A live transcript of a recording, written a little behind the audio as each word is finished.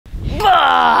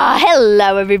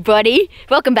Hello everybody,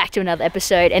 welcome back to another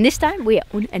episode, and this time we are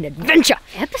on an adventure.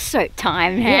 Episode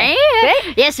time, hey?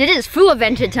 Yeah. Yes, it is full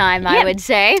adventure time, I would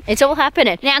say. It's all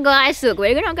happening. Now guys, look,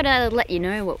 we're not gonna let you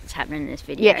know what's happening in this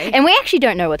video. Yeah, and we actually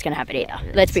don't know what's gonna happen either,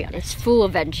 let's be honest. It's full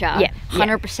adventure, yeah,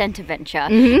 100% adventure.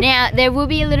 Now, there will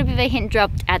be a little bit of a hint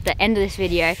dropped at the end of this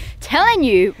video telling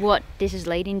you what this is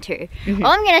leading to. All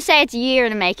I'm gonna say, it's a year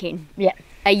in the making. Yeah.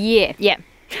 A year. Yeah.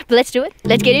 But let's do it,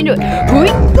 let's get into it.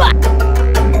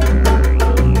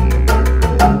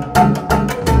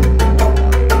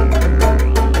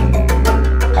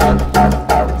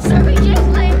 So we just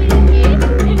landed in here, and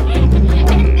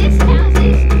this house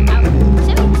is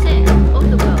 70% of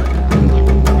the world.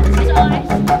 The size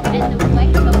and the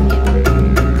weight of it.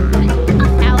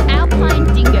 Our alpine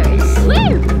dingoes.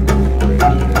 Woo!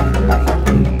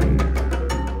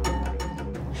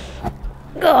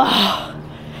 Oh.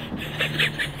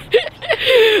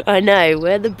 I know,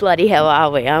 where the bloody hell are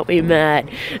we? Aren't we mad?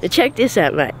 Check this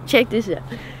out, mate. Check this out.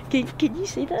 Can you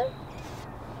see that?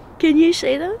 Can you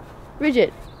see that?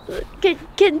 Bridget,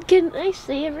 can I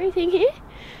see everything here?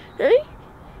 Hey?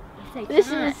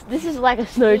 This is like a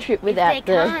snow trip without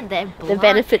the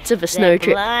benefits of a snow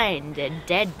trip. They're blind, they're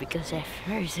dead because they're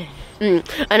frozen.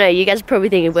 I know, you guys are probably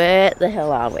thinking, where the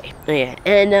hell are we? Oh, yeah,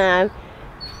 and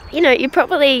you know, you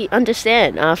probably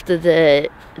understand after the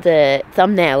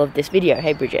thumbnail of this video,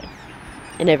 hey Bridget,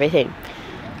 and everything.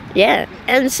 Yeah,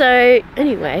 and so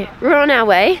anyway, we're on our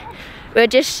way. We're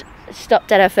just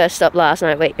stopped at our first stop last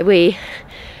night. We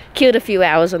killed a few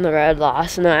hours on the road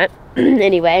last night.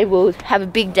 Anyway, we'll have a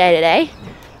big day today,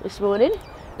 this morning.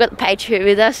 We've got the Patriot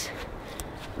with us.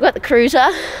 We've got the Cruiser.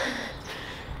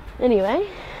 Anyway,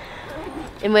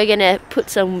 and we're gonna put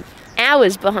some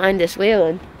hours behind this wheel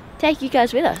and take you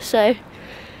guys with us. So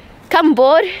come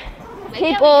aboard,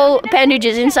 keep all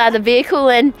appendages inside the vehicle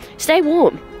and stay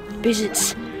warm because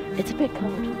it's a bit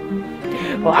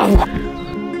cold. Wow.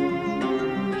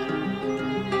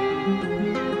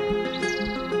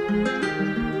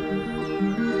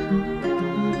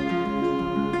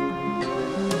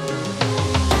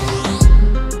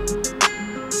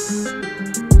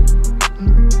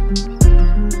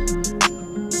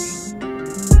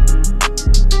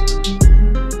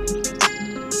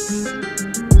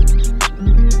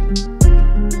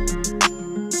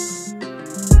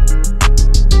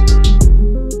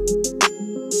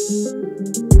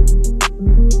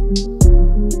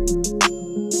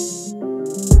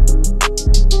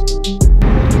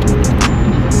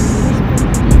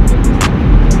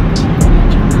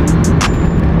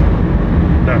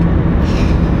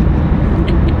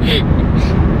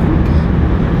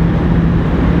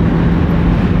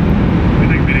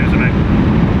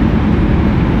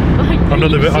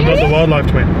 I'm not the wildlife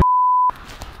twin.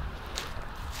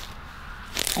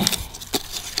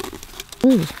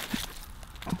 Ooh.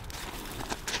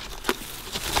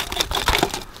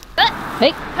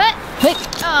 Hey, hey.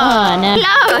 Oh, no.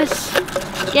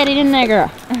 Close. Get it in there,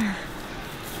 girl.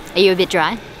 Are you a bit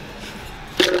dry?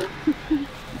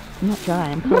 I'm not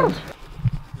dry, I'm cold.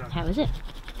 How is it?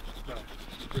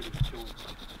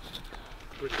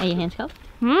 Are your hands cold?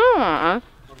 Huh?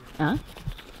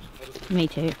 Me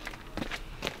too.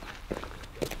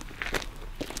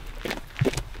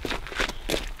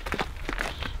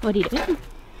 What are you doing?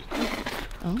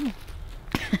 Oh.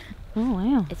 Oh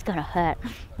wow. It's gonna hurt.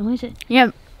 Oh, is it? You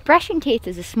know, brushing teeth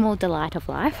is a small delight of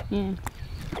life. Yeah.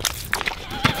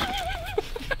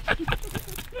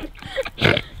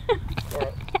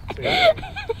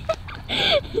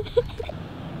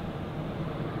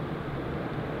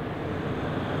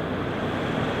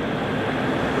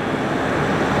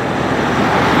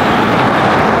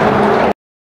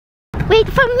 Wait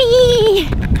for me!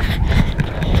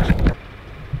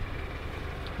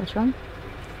 What's wrong?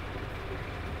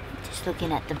 Just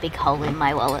looking at the big hole in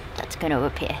my wallet that's going to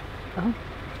appear. Oh,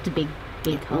 it's a big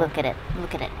hole. Look at it.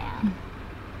 Look at it now.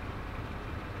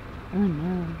 Oh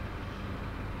no.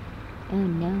 Oh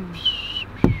no.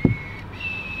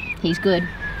 He's good.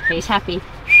 He's happy.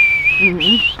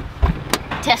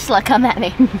 Tesla, come at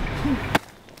me.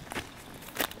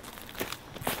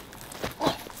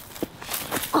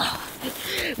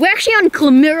 We're actually on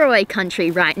Kamilaroi country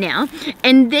right now,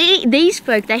 and these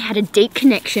folk, they had a deep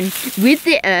connection with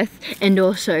the earth and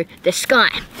also the sky.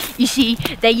 You see,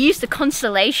 they used the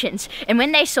constellations, and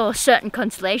when they saw certain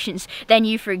constellations, they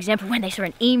knew, for example, when they saw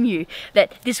an emu,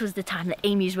 that this was the time that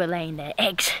emus were laying their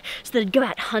eggs. So they'd go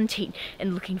out hunting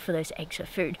and looking for those eggs for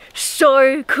food.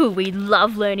 So cool. We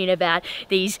love learning about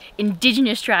these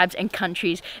indigenous tribes and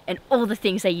countries and all the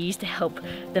things they use to help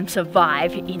them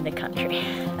survive in the country.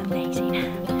 Amazing.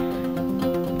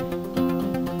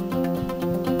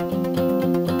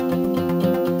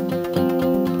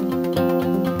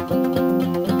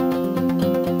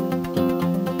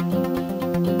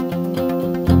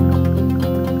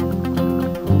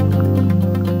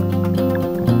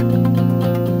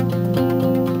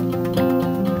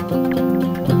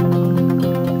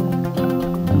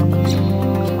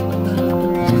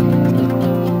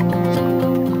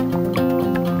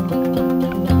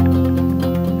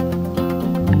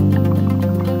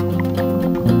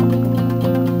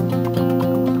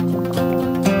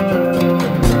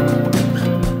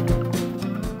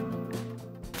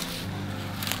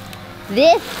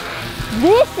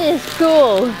 This is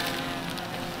cool.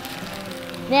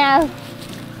 Now,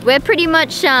 we're pretty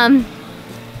much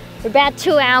about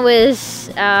 2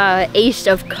 hours east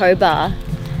of Cobar,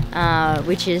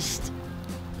 which is,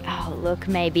 oh look,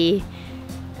 maybe,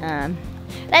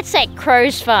 let's say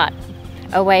crow's fart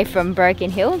away from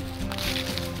Broken Hill,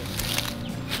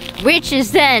 which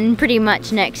is then pretty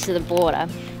much next to the border.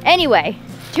 Anyway,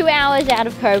 2 hours out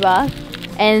of Cobar,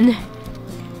 and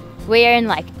we are in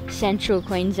like central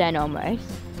Queensland almost.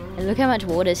 And look how much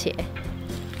water's here.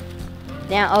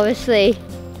 Now obviously,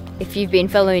 if you've been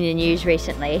following the news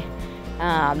recently,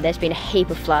 there's been a heap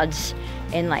of floods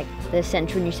in like the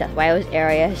central New South Wales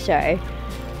area, so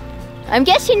I'm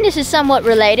guessing this is somewhat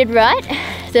related, right?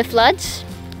 The floods?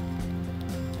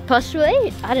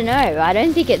 Possibly? I don't know. I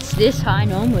don't think it's this high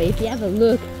normally. If you have a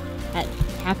look at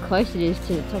how close it is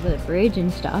to the top of the bridge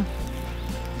and stuff,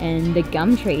 and the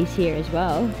gum trees here as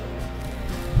well.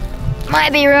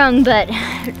 Might be wrong, but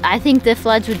I think the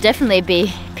floods would definitely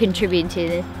be contributing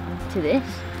to this.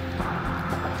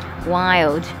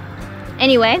 Wild.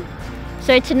 Anyway,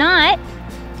 so tonight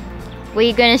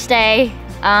we're gonna stay,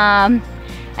 I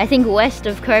think west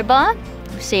of Cobar.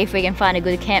 See if we can find a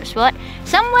good camp spot.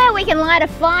 Somewhere we can light a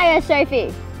fire,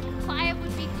 Sophie. Fire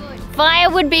would be good. Fire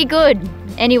would be good.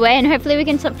 Anyway, and hopefully we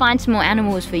can find some more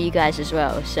animals for you guys as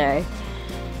well. So,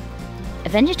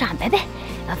 adventure time, baby.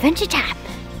 Adventure time.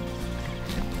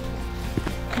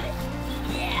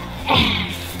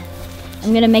 Yeah.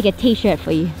 I'm gonna make a t-shirt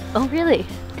for you. Oh, really?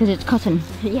 Because it's cotton.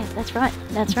 Yeah, that's right.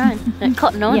 That's right.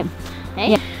 Cotton on. Yeah.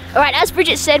 Hey? Yeah. All right, as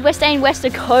Bridget said, we're staying west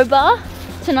of Cobar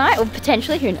tonight, or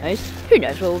potentially, who knows? Who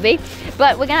knows where we'll be?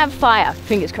 But we're gonna have fire,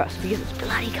 fingers crossed, because it's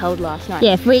bloody cold last night.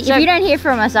 Yeah, if you don't hear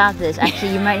from us after this,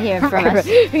 actually you might hear from us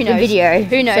Who knows? the video.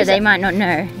 Who knows? So they might not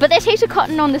know. But there's heaps of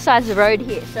cotton on the sides of the road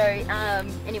here. So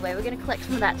anyway, we're gonna collect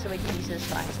some of that so we can use it as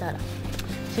fire starter.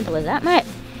 Simple as that, mate.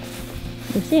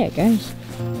 We'll see how it goes.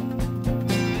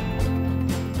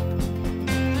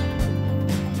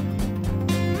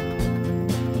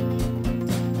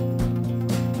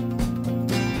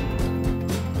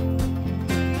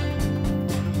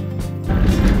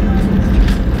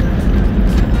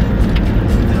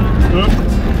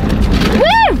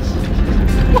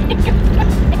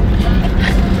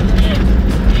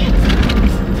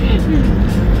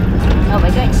 Oh,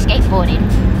 we're going skateboarding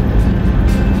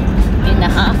in the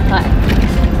half pipe.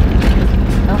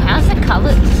 Oh, how's the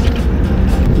colours?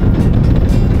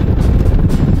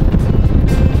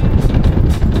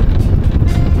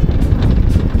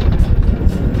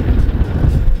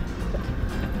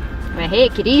 We're here,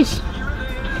 kiddies.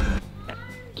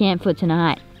 Camp for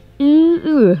tonight.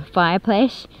 Ooh,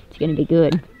 fireplace. It's gonna be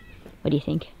good. What do you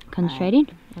think? Concentrating?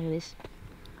 Look at this.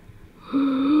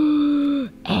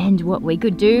 And what we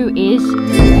could do is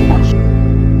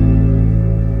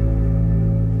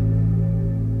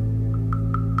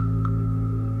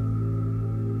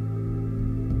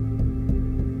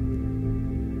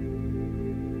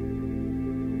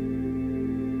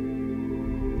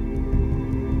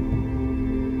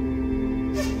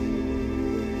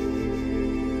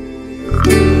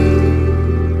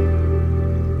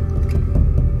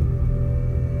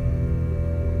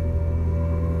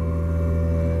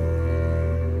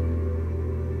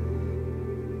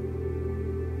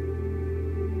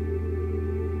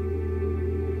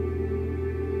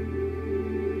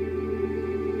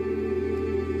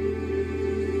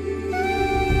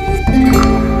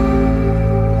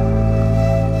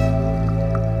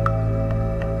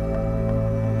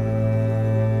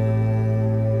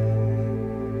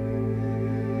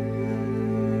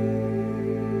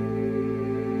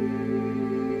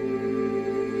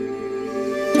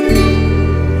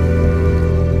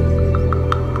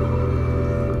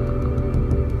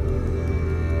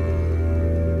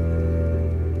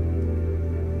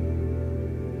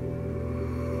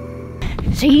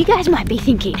So you guys might be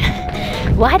thinking,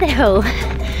 why the hell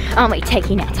aren't we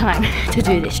taking our time to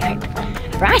do this trip,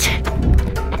 right?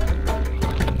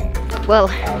 Well,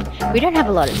 we don't have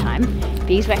a lot of time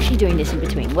because we're actually doing this in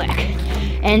between work.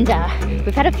 And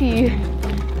we've had a few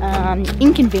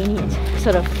inconvenient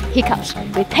sort of hiccups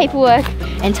with paperwork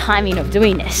and timing of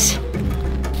doing this.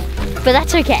 But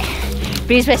that's okay,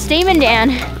 because we're steaming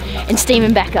down and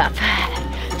steaming back up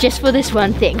just for this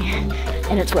one thing,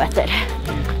 and it's worth it.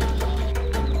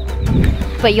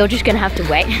 But you're just gonna have to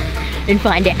wait and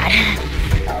find out.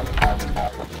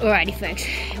 Alrighty folks,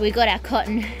 we got our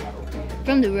cotton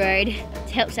from the road.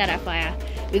 It helps out our fire.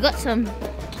 We got some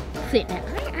flint. Now,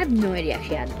 I have no idea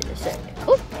actually how to do this. So,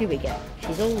 oh, here we go.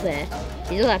 She's all there.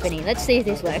 She's all happening. Let's see if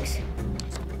this works.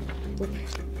 Oop.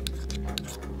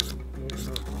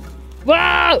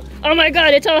 Whoa! Oh my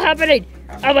god, it's all happening!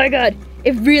 Oh my god,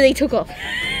 it really took off.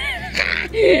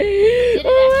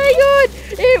 Oh my god,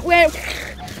 it went.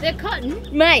 The cotton.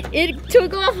 Mate, it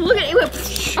took off. Look at it. It went.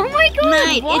 Oh my god,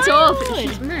 Mate, it's off.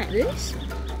 Mate, this.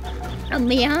 Oh,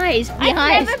 my eyes. My I'd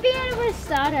eyes. never be able to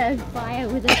start a fire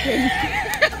with a thing.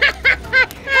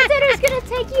 I thought it was gonna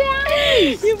take you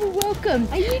hours. You're welcome.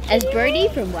 Are you As kidding Brody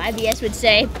me? from YBS would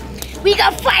say, we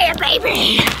got fire,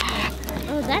 baby.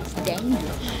 Oh, that's dangerous.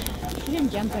 You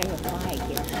shouldn't jump over fire,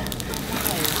 kid.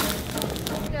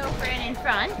 Girlfriend in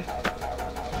front.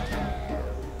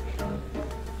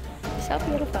 So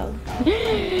beautiful.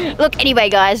 Look, anyway,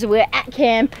 guys, we're at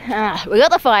camp. We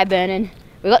got the fire burning.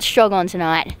 We got Strog on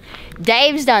tonight.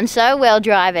 Dave's done so well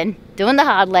driving, doing the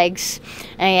hard legs.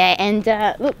 And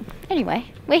look, anyway,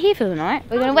 we're here for the night.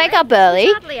 We're gonna wake up early.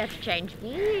 Hardly have to change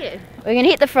gear. We're gonna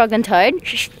hit the Frog and Toad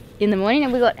in the morning.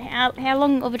 And we got how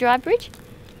long of a drive, Bridge?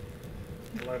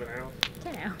 11 hours.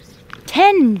 10 hours.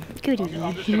 10. Goody.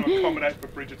 I'm just going to accommodate for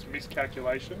Bridget's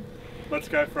miscalculation. Let's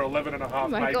go for 11 and a half, Oh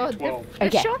my maybe god, 12. the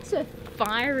Okay. shots are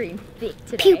firing thick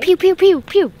today. Pew, pew, pew, pew,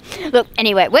 pew. Look,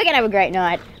 anyway, we're gonna have a great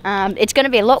night. It's gonna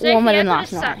be a lot Sophie, warmer I than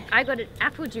got last night. I got an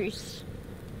apple juice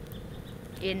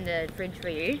in the fridge for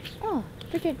you. Oh,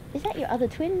 Bridget, is that your other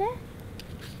twin there?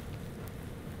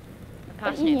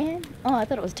 Pass In him. your hand? Oh, I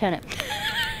thought it was turnip.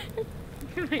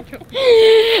 Oh my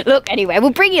god. Look, anyway, we'll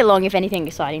bring you along if anything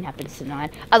exciting happens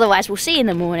tonight. Otherwise, we'll see you in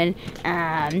the morning.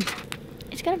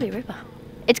 It's gonna be a ripper.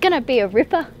 It's gonna be a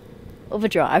ripper of a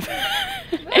drive.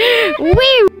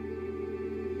 Woo!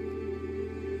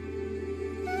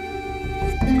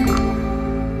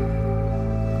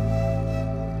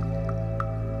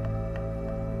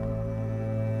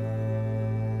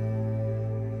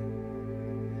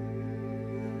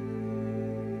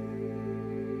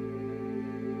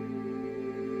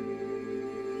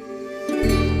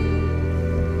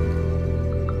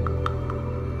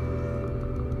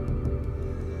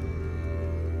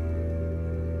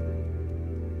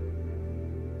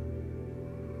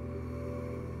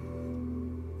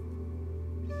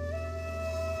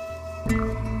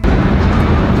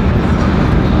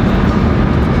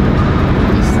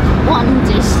 One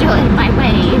just still in my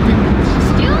way.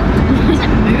 Still? It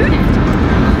hasn't moved.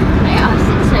 I asked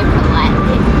it so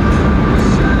politely.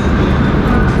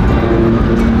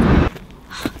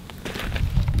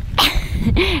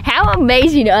 How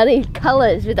amazing are these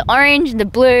colours with the orange and the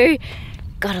blue?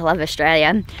 Gotta love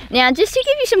Australia. Now, just to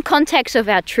give you some context of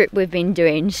our trip we've been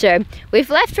doing. So, we've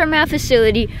left from our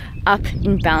facility up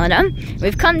in Ballina.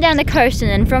 We've come down the coast and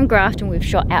then from Grafton we've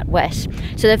shot out west.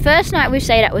 So the first night we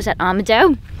stayed at was at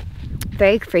Armidale.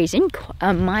 Very freezing,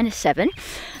 -7.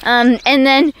 And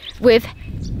then we've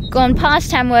gone past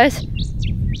Tamworth,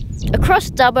 across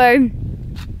Dubbo,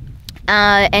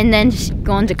 and then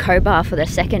gone to Cobar for the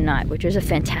second night, which was a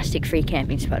fantastic free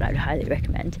camping spot I'd highly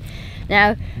recommend.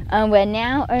 Now, we're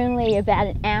now only about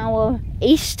an hour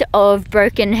east of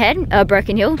Broken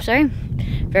Hill, sorry.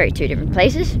 Very two different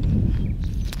places.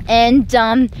 And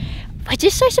we're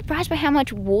just so surprised by how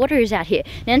much water is out here.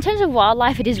 Now, in terms of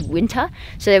wildlife, it is winter,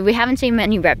 so we haven't seen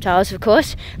many reptiles, of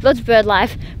course, lots of bird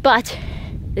life, but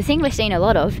the thing we're seeing a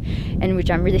lot of, and which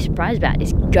I'm really surprised about,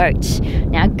 is goats.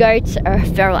 Now, goats are a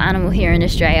feral animal here in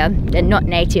Australia. They're not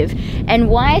native. And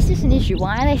why is this an issue?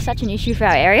 Why are they such an issue for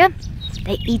our area?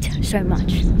 They eat so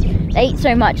much. They eat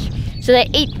so much. So they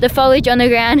eat the foliage on the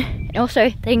ground, and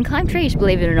also they can climb trees,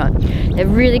 believe it or not. They're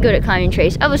really good at climbing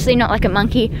trees. Obviously not like a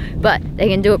monkey, but they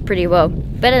can do it pretty well.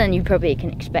 Better than you probably can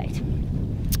expect.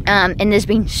 And there's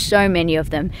been so many of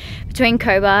them. Between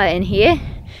Cobar and here,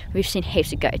 we've seen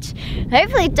heaps of goats.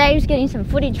 Hopefully Dave's getting some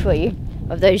footage for you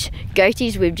of those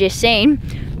goaties we've just seen.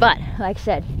 But like I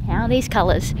said, how are these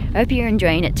colours? I hope you're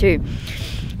enjoying it too.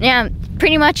 Now,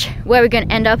 pretty much where we're going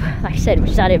to end up, like I said, we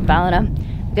started in Ballina.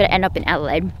 We're going to end up in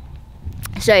Adelaide.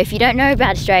 So if you don't know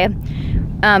about Australia,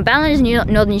 Ballina is in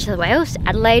northern New South Wales.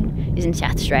 Adelaide is in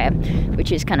South Australia,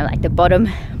 which is kind of like the bottom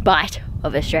bite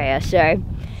of Australia. So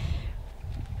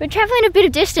we're traveling a bit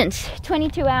of distance,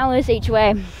 22 hours each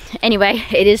way. Anyway,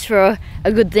 it is for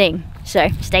a good thing, so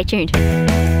stay tuned.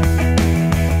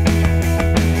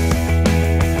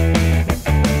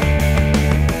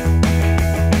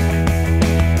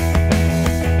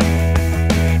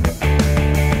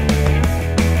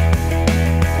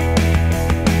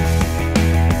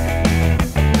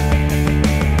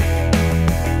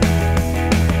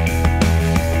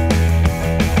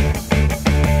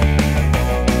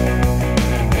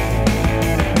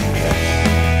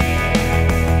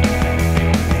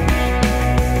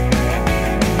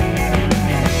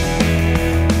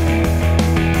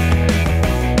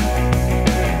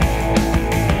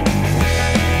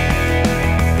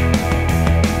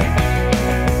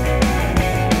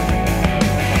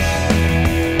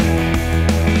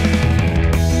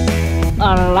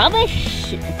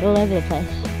 over the place.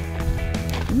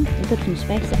 We've got some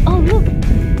space there. Oh look!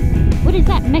 What is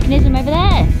that mechanism over there?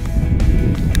 I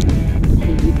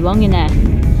think you belong in there.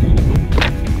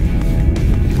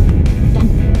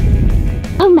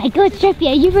 Done. Oh my god,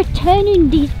 Sophia, you're returning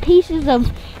these pieces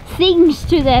of things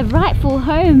to their rightful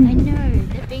home. I know,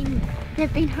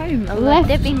 they've been home.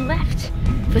 They've been left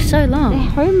for so long. They're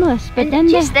homeless, but And then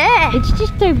just there. It's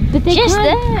just there, but they Just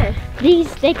can't. there. They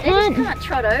They can't. just can't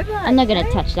trot over. I'm not gonna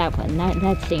touch that one.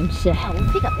 That seems. Oh,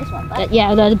 we'll pick up this one. Bud.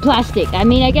 Yeah, the plastic. I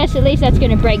mean, I guess at least that's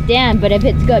gonna break down. But if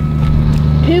it's got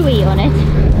pooey on it,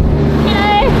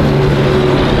 hello.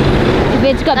 If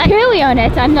it's got pooey on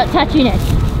it, I'm not touching it.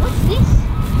 What's this?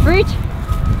 Fruit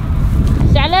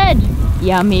salad.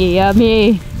 Yummy,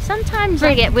 yummy. Sometimes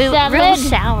I get real salad.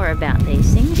 sour about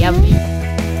these things. Yummy.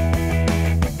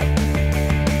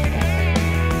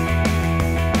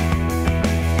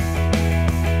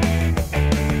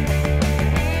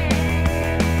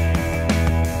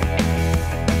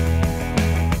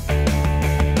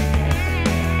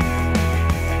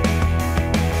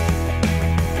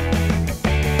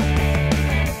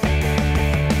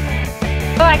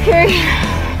 Alright,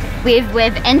 crew.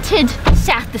 We've entered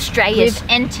South Australia.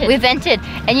 We've entered.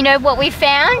 And you know what we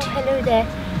found? Hello there.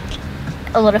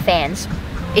 A lot of fans.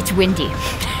 It's windy.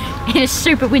 It is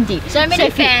super windy. So many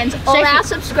fans. All Sophie, our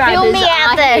subscribers film me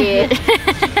out are there. here.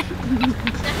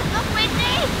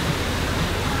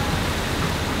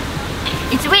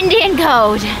 It's windy and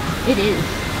cold. It is.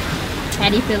 How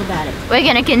do you feel about it? We're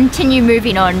gonna continue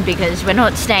moving on because we're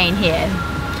not staying here.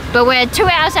 But we're 2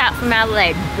 hours out from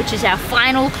Adelaide, which is our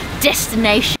final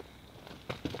destination.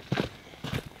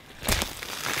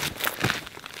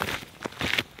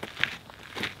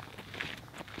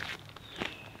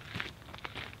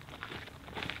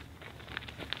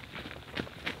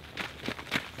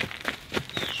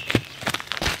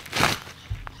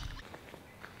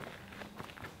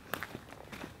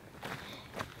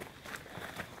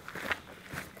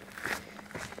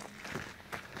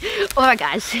 Alright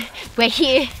guys, we're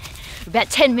here.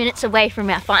 About 10 minutes away from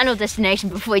our final destination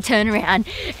before we turn around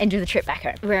and do the trip back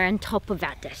home. We're on top of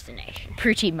our destination.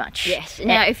 Pretty much. Yes.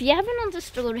 Now, if you haven't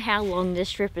understood how long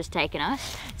this trip has taken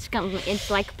us, it's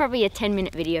like probably a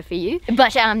 10-minute video for you.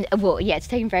 But, well, yeah, it's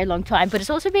taken a very long time, but it's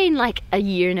also been like a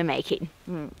year in the making.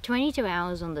 22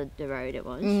 hours on the road it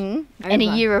was. And a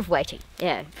year of waiting.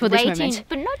 Yeah, For this waiting, moment.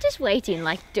 but not just waiting,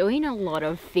 like doing a lot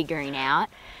of figuring out,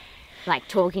 like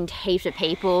talking to heaps of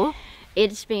people.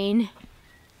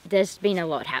 There's been a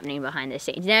lot happening behind the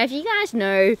scenes. Now, if you guys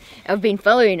know, have been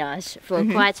following us for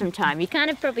quite some time, you kind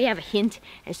of probably have a hint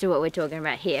as to what we're talking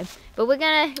about here. But we're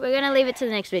gonna leave it to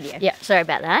the next video. Yeah, sorry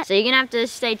about that. So you're gonna have to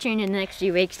stay tuned in the next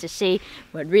few weeks to see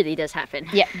what really does happen.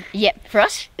 Yeah. For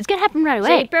us, it's gonna happen right So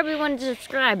away. you probably want to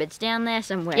subscribe. It's down there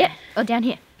somewhere. Yeah. Oh, down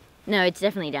here. No, it's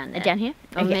definitely down there. Down here?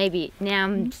 Or Okay. maybe, now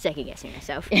I'm second guessing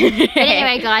myself. But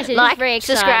anyway guys, it's Like, very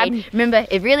exciting. subscribe. Remember,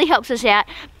 it really helps us out.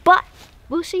 But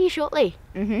we'll see you shortly.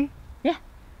 Yeah.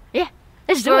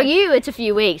 Let's do For it. you, it's a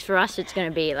few weeks. For us, it's going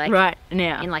to be like Right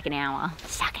now. in like an hour.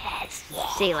 Suckers.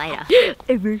 See you later.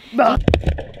 Bye.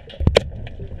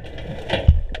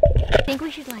 I think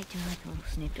we should like do like a little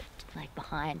snippet like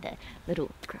behind the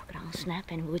little crocodile snap,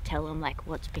 and we'll tell them like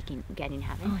what's getting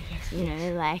happening. Oh, yes, You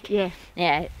know, like Yeah.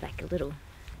 like a little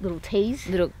tease,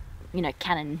 little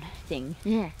cannon thing.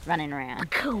 Yeah. Running around.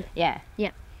 Cool. Yeah.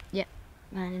 Yep. I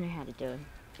don't know how to do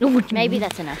it. Maybe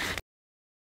that's enough.